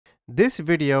This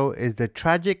video is the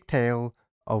tragic tale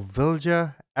of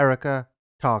Vilja Erika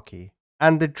Taki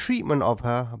and the treatment of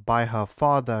her by her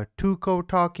father Tuko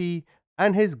Taki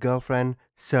and his girlfriend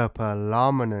Sirpa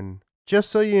Lamanen. Just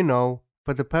so you know,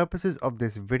 for the purposes of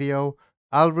this video,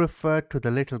 I'll refer to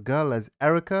the little girl as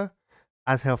Erika,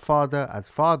 as her father as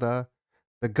father,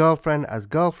 the girlfriend as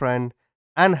girlfriend,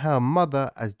 and her mother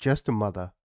as just a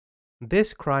mother.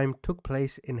 This crime took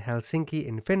place in Helsinki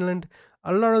in Finland.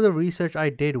 A lot of the research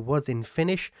I did was in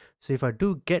Finnish, so if I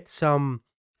do get some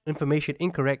information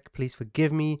incorrect, please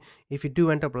forgive me. If you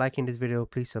do end up liking this video,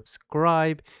 please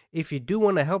subscribe. If you do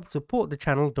want to help support the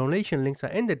channel, donation links are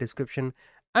in the description.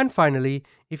 And finally,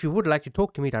 if you would like to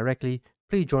talk to me directly,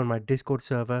 please join my Discord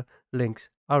server. Links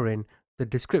are in the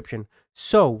description.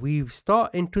 So we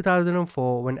start in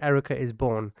 2004 when Erika is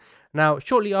born. Now,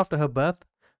 shortly after her birth,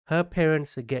 her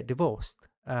parents get divorced,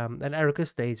 and Erika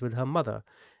stays with her mother.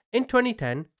 In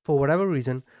 2010, for whatever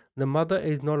reason, the mother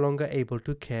is no longer able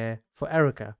to care for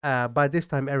Erika. By this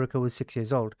time, Erika was 6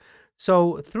 years old.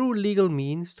 So through legal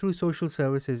means, through social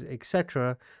services,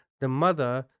 etc., the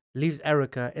mother leaves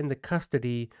Erika in the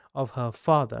custody of her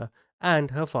father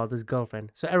and her father's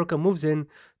girlfriend. So Erika moves in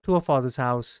to her father's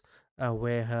house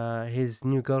where his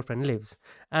new girlfriend lives.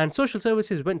 And social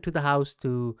services went to the house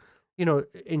to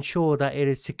ensure that it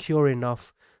is secure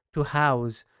enough to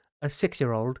house a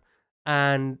 6-year-old.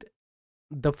 And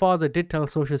the father did tell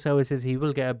social services he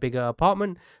will get a bigger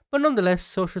apartment, but nonetheless,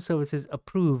 social services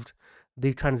approved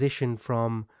the transition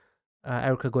from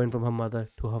Erika going from her mother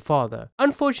to her father.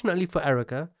 Unfortunately for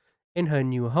Erika, in her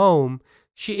new home,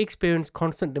 she experienced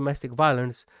constant domestic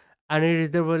violence, and it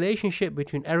is the relationship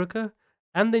between Erika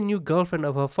and the new girlfriend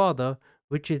of her father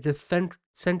which is the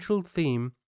central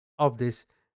theme of this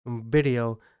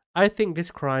video. I think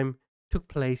this crime took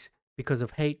place because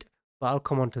of hate, but I'll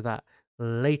come on to that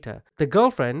later. The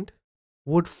girlfriend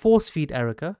would force feed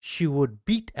Erika, she would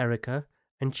beat Erika,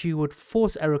 and she would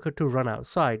force Erika to run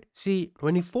outside. See,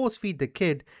 when you force feed the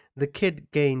kid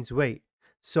gains weight.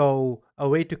 So a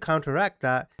way to counteract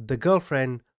that, the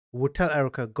girlfriend would tell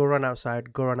Erika, go run outside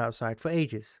for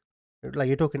ages. Like,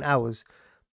 you're talking hours.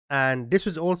 And this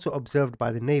was also observed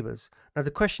by the neighbors. Now the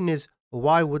question is,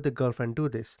 why would the girlfriend do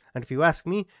this? And if you ask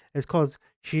me, it's because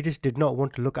she just did not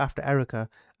want to look after Erika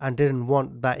and didn't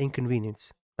want that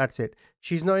inconvenience. That's it.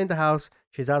 She's not in the house,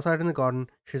 she's outside in the garden,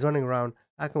 she's running around.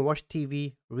 I can watch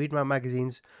TV, read my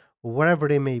magazines, whatever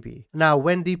they may be. Now,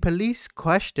 when the police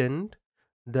questioned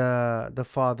the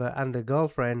father and the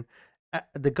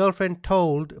girlfriend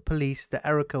told police that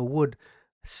Erika would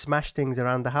smash things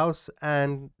around the house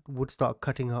and would start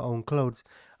cutting her own clothes.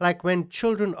 Like, when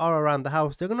children are around the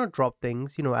house, they're gonna drop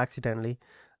things, accidentally.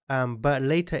 But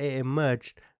later it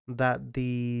emerged that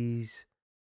these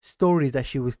stories that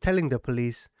she was telling the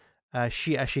police,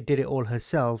 she actually did it all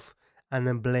herself and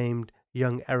then blamed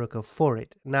young Erika for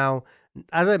it. Now,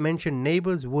 as I mentioned,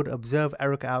 neighbors would observe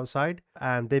Erika outside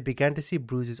and they began to see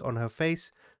bruises on her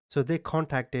face, so they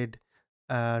contacted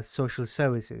social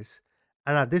services.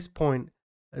 And at this point,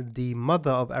 the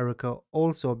mother of Erika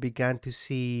also began to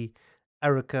see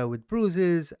Erika with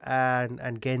bruises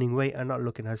and gaining weight and not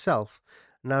looking herself.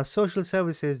 Now, social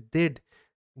services did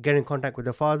get in contact with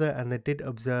the father and they did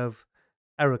observe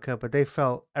Erika, but they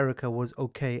felt Erika was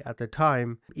okay at the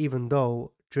time, even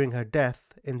though during her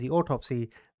death in the autopsy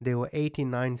there were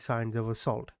 89 signs of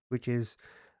assault, which is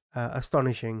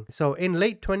astonishing. So in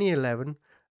late 2011,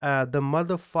 the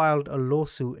mother filed a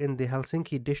lawsuit in the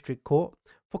Helsinki district court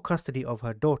for custody of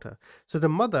her daughter. So the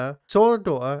mother saw the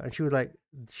daughter and she was like,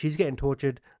 she's getting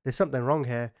tortured, there's something wrong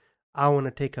here, I want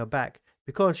to take her back,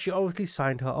 because she obviously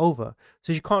signed her over,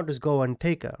 so she can't just go and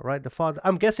take her, right? The father,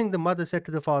 I'm guessing the mother said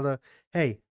to the father,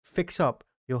 hey, fix up,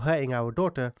 you're hurting our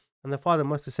daughter. And the father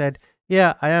must have said,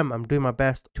 yeah, I'm doing my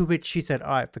best. To which she said,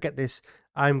 all right, forget this,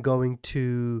 I'm going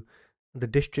to the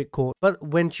district court. But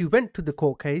when she went to the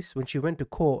court case, when she went to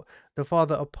court, the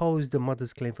father opposed the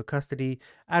mother's claim for custody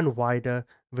and wider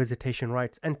visitation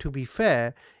rights. And to be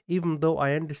fair, even though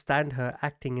I understand her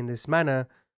acting in this manner,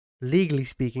 legally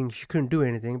speaking, she couldn't do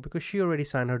anything because she already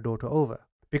signed her daughter over.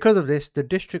 Because of this, the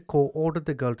district court ordered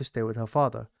the girl to stay with her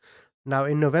father. Now,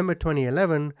 in November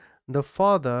 2011, the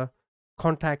father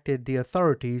contacted the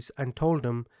authorities and told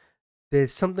them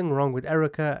there's something wrong with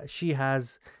Erika. She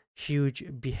has huge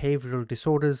behavioral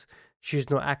disorders. She's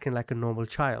not acting like a normal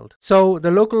child. So the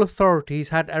local authorities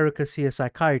had Erika see a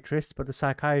psychiatrist, but the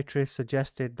psychiatrist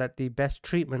suggested that the best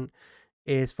treatment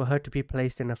is for her to be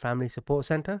placed in a family support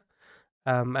center.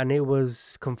 And it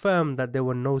was confirmed that there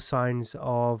were no signs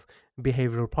of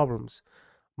behavioral problems.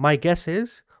 My guess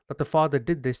is that the father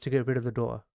did this to get rid of the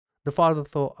daughter. The father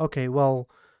thought, okay, well,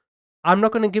 I'm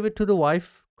not going to give it to the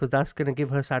wife because that's going to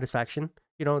give her satisfaction.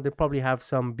 They probably have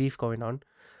some beef going on.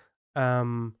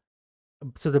 Um,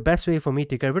 so the best way for me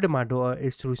to get rid of my daughter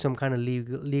is through some kind of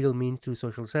legal means, through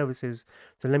social services.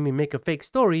 So let me make a fake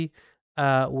story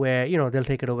where they'll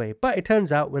take it away. But it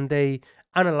turns out when they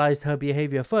analyzed her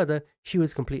behavior further, she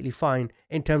was completely fine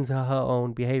in terms of her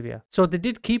own behavior. So they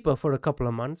did keep her for a couple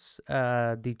of months,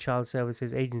 the child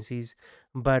services agencies,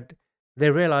 but they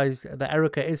realized that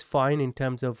Erika is fine in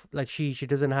terms of, like, she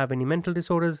doesn't have any mental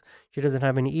disorders, she doesn't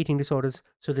have any eating disorders,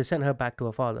 so they sent her back to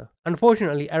her father.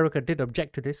 Unfortunately, Erika did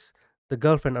object to this. The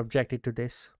girlfriend objected to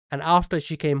this, and after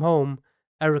she came home,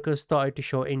 Erika started to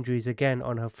show injuries again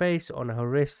on her face, on her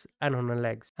wrists, and on her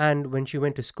legs. And when she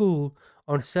went to school,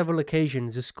 on several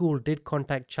occasions, the school did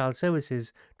contact child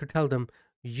services to tell them,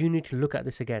 you need to look at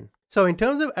this again. So in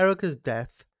terms of Erika's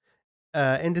death,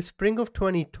 in the spring of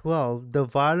 2012, the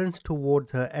violence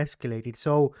towards her escalated.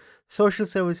 So social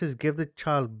services gave the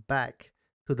child back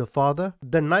to the father.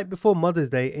 The night before Mother's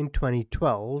Day in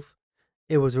 2012,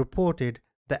 it was reported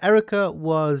that Erika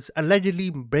was allegedly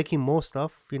breaking more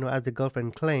stuff, as the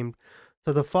girlfriend claimed.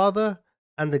 So the father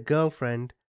and the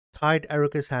girlfriend tied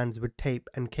Erika's hands with tape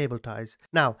and cable ties.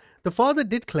 Now, the father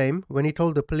did claim when he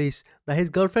told the police that his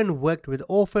girlfriend worked with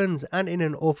orphans and in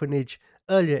an orphanage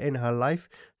earlier in her life,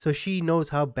 so she knows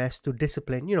how best to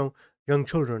discipline, young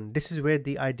children. This is where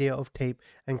the idea of tape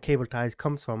and cable ties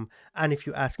comes from. And if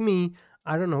you ask me,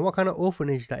 I don't know what kind of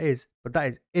orphanage that is, but that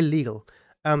is illegal.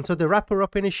 So they wrap her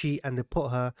up in a sheet and they put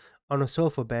her on a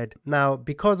sofa bed. Now,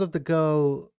 because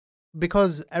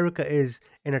Erika is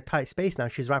in a tight space now,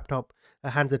 she's wrapped up, her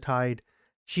hands are tied,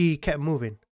 she kept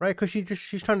moving, right? Because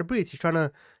she's trying to breathe, she's trying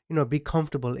to, be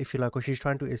comfortable, if you like, or she's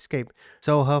trying to escape.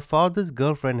 So her father's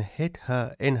girlfriend hit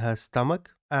her in her stomach,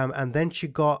 and then she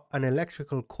got an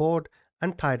electrical cord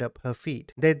and tied up her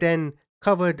feet. They then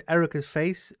covered Erika's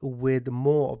face with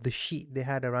more of the sheet they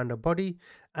had around her body,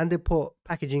 and they put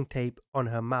packaging tape on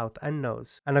her mouth and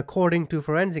nose. And according to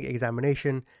forensic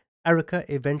examination, Erika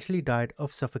eventually died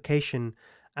of suffocation,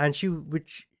 and she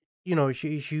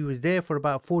was there for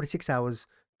about 46 hours,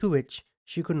 to which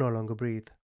she could no longer breathe.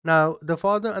 Now, the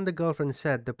father and the girlfriend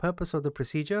said the purpose of the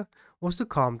procedure was to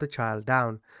calm the child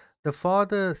down. The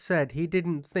father said he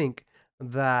didn't think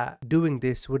that doing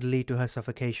this would lead to her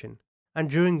suffocation.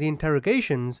 And during the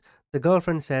interrogations, the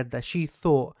girlfriend said that she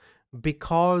thought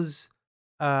because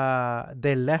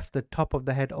they left the top of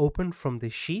the head open from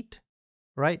the sheet,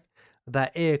 right,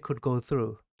 that air could go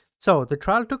through. So the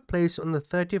trial took place on the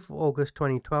 30th of August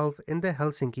 2012 in the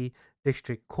Helsinki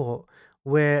District Court,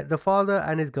 where the father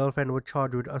and his girlfriend were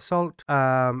charged with assault,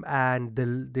 and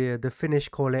the Finnish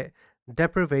call it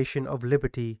deprivation of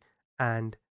liberty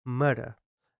and murder.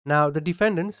 Now, the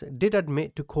defendants did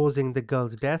admit to causing the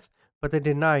girl's death, but they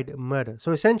denied murder.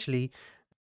 So essentially,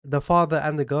 the father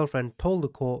and the girlfriend told the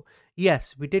court,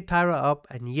 yes, we did tie her up,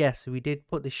 and yes, we did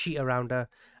put the sheet around her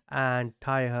and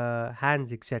tie her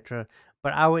hands, etc.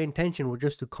 But our intention was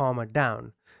just to calm her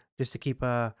down, just to keep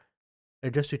her,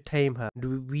 just to tame her.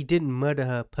 We didn't murder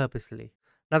her purposely.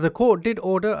 Now, the court did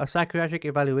order a psychiatric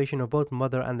evaluation of both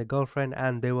mother and the girlfriend,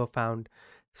 and they were found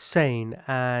sane.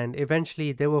 And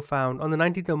eventually, they were found on the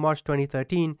 19th of March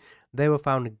 2013. They were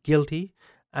found guilty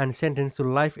and sentenced to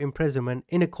life imprisonment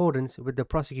in accordance with the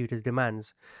prosecutor's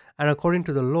demands. And according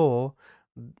to the law,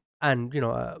 and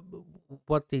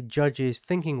what the judge's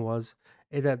thinking was,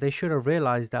 is that they should have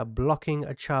realized that blocking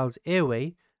a child's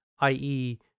airway,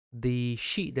 i.e. the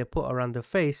sheet they put around the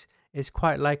face, is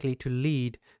quite likely to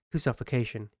lead to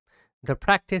suffocation. The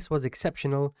practice was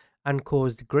exceptional and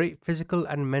caused great physical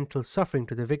and mental suffering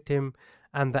to the victim,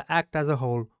 and the act as a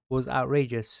whole was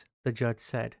outrageous, the judge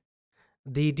said.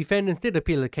 The defendants did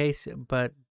appeal the case,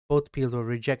 but both appeals were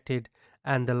rejected,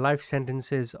 and the life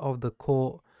sentences of the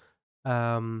court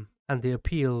and the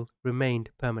appeal remained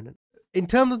permanent. In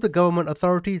terms of the government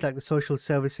authorities, like the social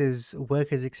services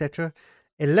workers, etc.,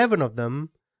 11 of them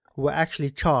were actually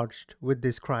charged with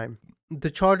this crime. The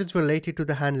charges related to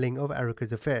the handling of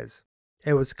Erika's affairs.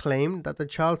 It was claimed that the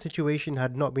child's situation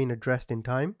had not been addressed in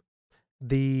time.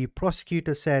 The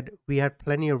prosecutor said we had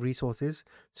plenty of resources,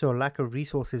 so lack of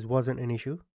resources wasn't an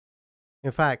issue.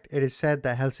 In fact, it is said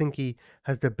that Helsinki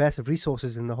has the best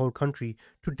resources in the whole country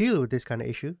to deal with this kind of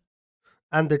issue.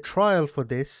 And the trial for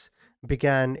this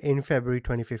began in February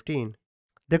 2015.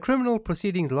 The criminal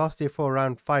proceedings lasted for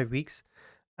around 5 weeks,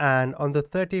 and on the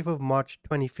 30th of March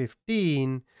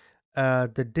 2015,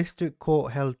 the district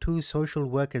court held 2 social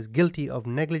workers guilty of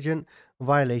negligent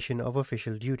violation of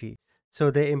official duty. So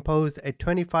they imposed a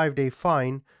 25-day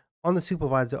fine on the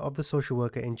supervisor of the social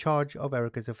worker in charge of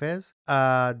Erika's affairs.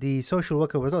 The social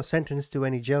worker was not sentenced to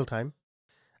any jail time,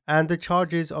 and the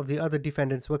charges of the other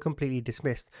defendants were completely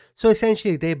dismissed. So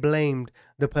essentially, they blamed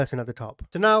the person at the top.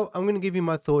 So now I'm going to give you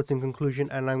my thoughts in conclusion,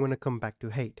 and I'm going to come back to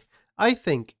hate. I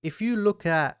think if you look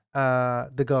at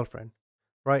the girlfriend,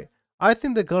 right? I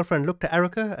think the girlfriend looked at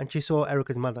Erika and she saw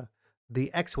Erika's mother, the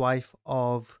ex-wife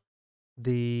of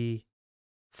the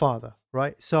father,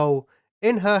 right? So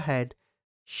in her head,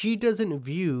 she doesn't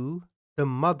view the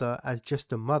mother as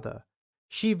just a mother.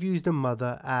 She views the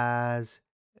mother as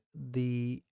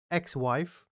the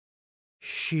ex-wife.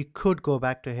 She could go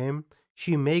back to him.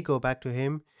 She may go back to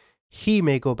him. He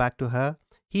may go back to her.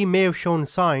 He may have shown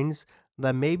signs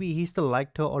that maybe he still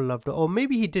liked her or loved her, or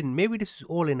maybe he didn't. Maybe this is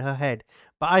all in her head.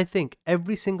 But I think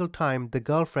every single time the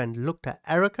girlfriend looked at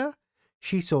Erika,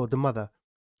 she saw the mother.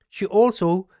 She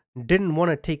also didn't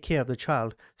want to take care of the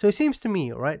child. So it seems to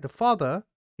me, right, the father,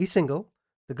 he's single,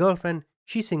 the girlfriend,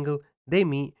 she's single, they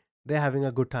meet, they're having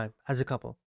a good time as a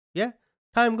couple. Yeah?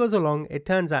 Time goes along, it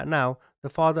turns out now the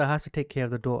father has to take care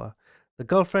of the daughter. The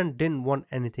girlfriend didn't want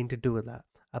anything to do with that.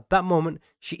 At that moment,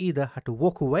 she either had to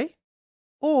walk away,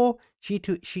 or she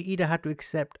either had to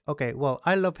accept, okay, well,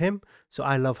 I love him, so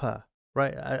I love her,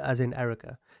 right? As in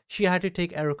Erika. She had to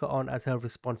take Erika on as her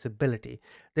responsibility.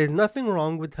 There's nothing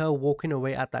wrong with her walking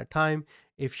away at that time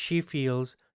if she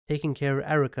feels taking care of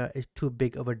Erika is too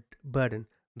big of a burden.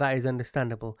 That is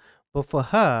understandable. But for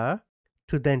her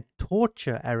to then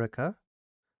torture Erika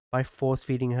by force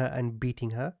feeding her and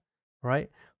beating her,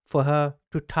 right? For her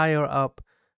to tie her up,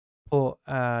 put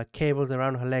cables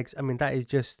around her legs, I mean, that is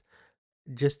just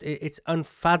it's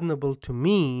unfathomable to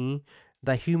me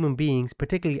that human beings,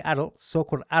 particularly adults,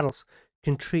 so-called adults,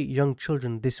 can treat young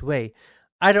children this way.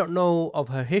 I don't know of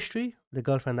her history, the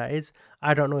girlfriend that is.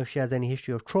 I don't know if she has any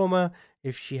history of trauma,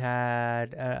 if she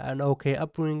had an okay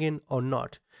upbringing or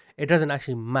not. It doesn't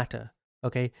actually matter.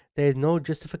 Okay, there is no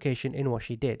justification in what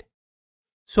she did.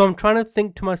 So I'm trying to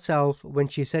think to myself when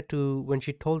she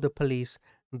told the police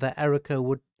that Erika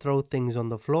would throw things on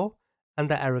the floor and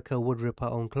that Erika would rip her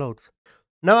own clothes.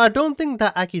 Now, I don't think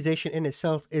that accusation in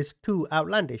itself is too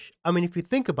outlandish. I mean, if you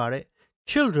think about it,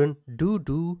 children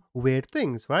do weird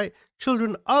things, right?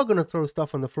 Children are going to throw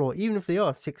stuff on the floor, even if they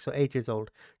are 6 or 8 years old.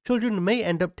 Children may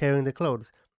end up tearing their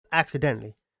clothes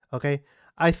accidentally, okay?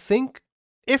 I think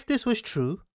if this was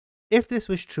true,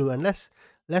 and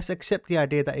let's accept the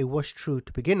idea that it was true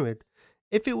to begin with.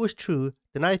 If it was true,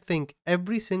 then I think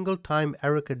every single time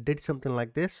Erika did something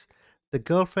like this, the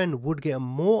girlfriend would get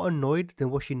more annoyed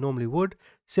than what she normally would,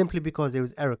 simply because it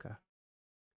was Erika.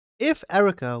 If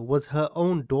Erika was her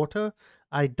own daughter,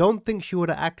 I don't think she would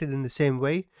have acted in the same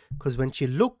way, because when she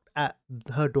looked at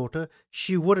her daughter,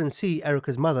 she wouldn't see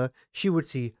Erika's mother, she would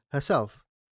see herself.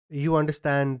 You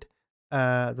understand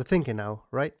the thinking now,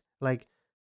 right? Like,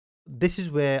 this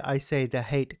is where I say the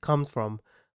hate comes from.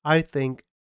 I think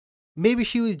maybe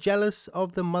she was jealous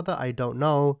of the mother, I don't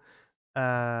know.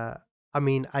 uh I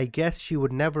mean, I guess she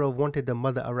would never have wanted the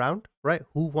mother around, right?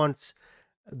 Who wants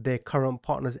their current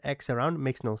partner's ex around? It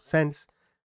makes no sense.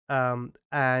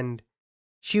 And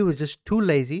she was just too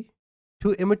lazy,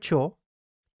 too immature,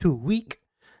 too weak,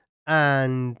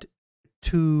 and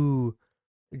too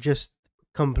just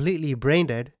completely brain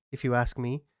dead, if you ask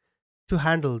me, to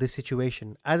handle this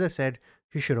situation. As I said,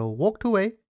 she should have walked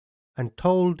away and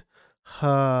told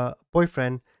her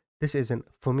boyfriend, this isn't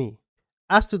for me.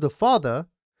 As to the father,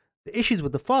 the issues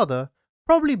with the father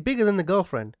probably bigger than the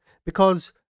girlfriend,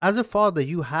 because as a father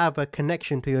you have a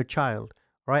connection to your child,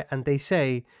 right? And they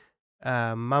say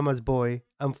mama's boy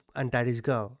and daddy's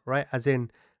girl, right? As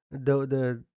in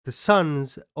the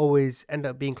sons always end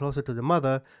up being closer to the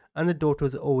mother and the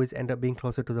daughters always end up being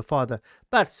closer to the father.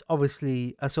 That's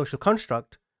obviously a social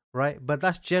construct, right? But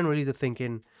that's generally the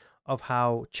thinking of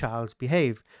how childs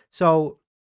behave. So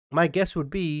my guess would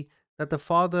be that the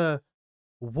father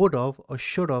would have or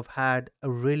should have had a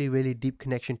really, really deep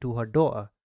connection to her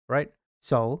daughter, right?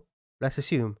 So let's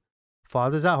assume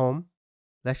father's at home.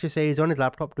 Let's just say he's on his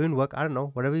laptop doing work. I don't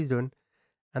know, whatever he's doing.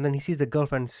 And then he sees the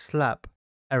girlfriend slap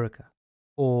Erika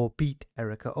or beat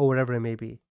Erika or whatever it may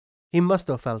be. He must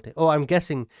have felt it. Oh, I'm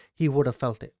guessing he would have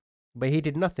felt it. But he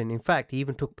did nothing. In fact, he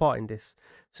even took part in this.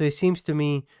 So it seems to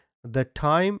me the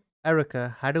time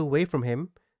Erika had away from him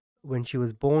when she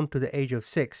was born to the age of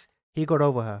 6, he got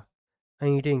over her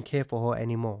and he didn't care for her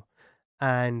anymore.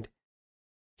 And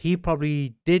he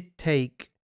probably did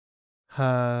take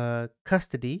her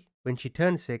custody when she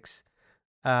turned 6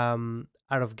 out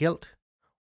of guilt,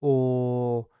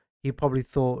 or he probably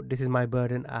thought, this is my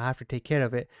burden, I have to take care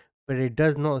of it. But it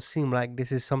does not seem like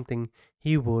this is something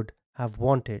he would have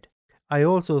wanted. I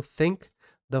also think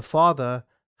the father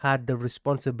had the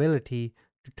responsibility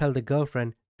to tell the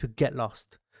girlfriend to get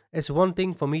lost. It's one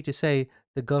thing for me to say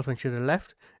the girlfriend should have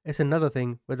left. It's another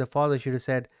thing where the father should have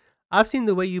said, I've seen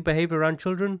the way you behave around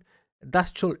children.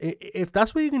 If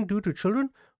that's what you can do to children,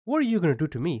 what are you going to do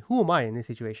to me? Who am I in this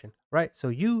situation? Right? So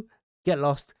you get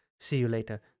lost. See you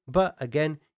later. But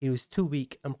again, he was too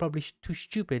weak and probably too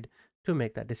stupid to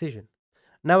make that decision.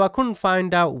 Now, I couldn't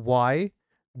find out why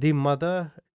the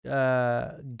mother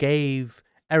gave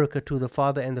Erika to the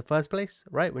father in the first place,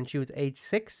 right? When she was age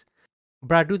 6.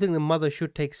 But I do think the mother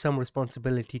should take some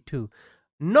responsibility too.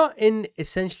 Not in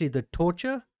essentially the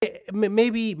torture.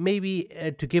 Maybe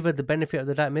to give her the benefit of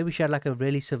the doubt, maybe she had like a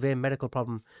really severe medical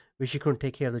problem where she couldn't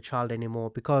take care of the child anymore,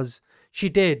 because she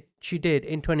did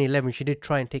in 2011, she did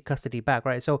try and take custody back,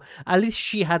 right? So at least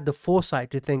she had the foresight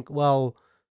to think, well,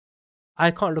 I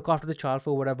can't look after the child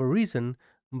for whatever reason,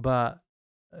 but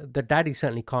the daddy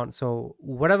certainly can't. So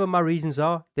whatever my reasons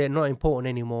are, they're not important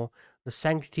anymore. The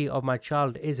sanctity of my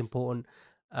child is important.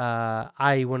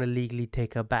 I want to legally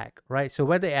take her back, right? So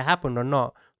whether it happened or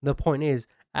not, the point is,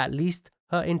 at least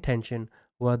her intention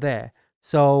were there.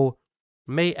 So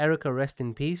may Erika rest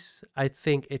in peace. I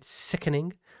think it's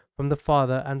sickening from the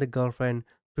father and the girlfriend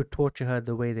to torture her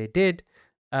the way they did.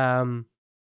 In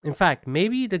fact,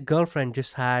 maybe the girlfriend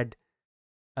just had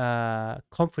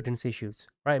confidence issues,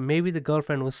 right? Maybe the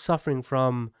girlfriend was suffering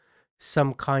from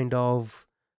some kind of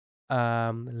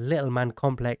little man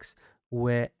complex,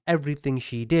 where everything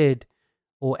she did,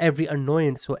 or every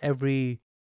annoyance, or every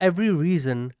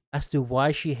reason as to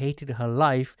why she hated her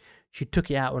life, she took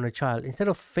it out on a child. Instead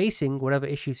of facing whatever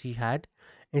issues she had,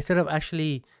 instead of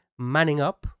actually manning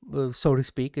up, so to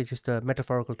speak, it's just a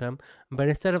metaphorical term, but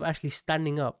instead of actually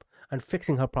standing up and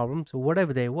fixing her problems, or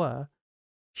whatever they were,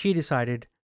 she decided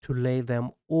to lay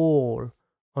them all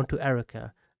onto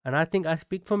Erika. And I think I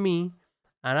speak for me,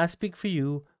 and I speak for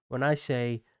you when I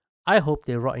say, I hope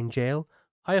they rot in jail.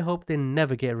 I hope they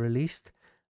never get released.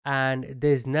 And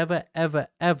there's never, ever,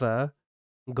 ever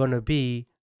gonna be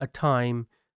a time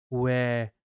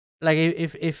where, like,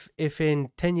 if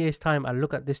in 10 years' time I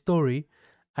look at this story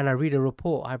and I read a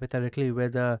report, hypothetically, where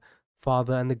the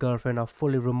father and the girlfriend are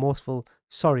fully remorseful,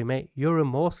 sorry, mate, your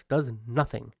remorse does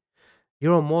nothing.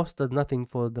 Your remorse does nothing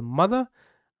for the mother,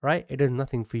 right? It does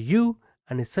nothing for you,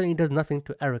 and it certainly does nothing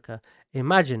to Erika.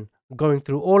 Imagine going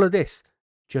through all of this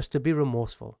just to be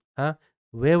remorseful, huh?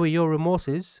 Where were your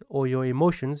remorses, or your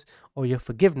emotions, or your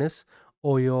forgiveness,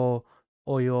 or your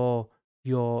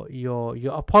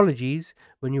apologies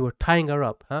when you were tying her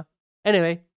up, huh?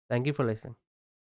 Anyway, thank you for listening.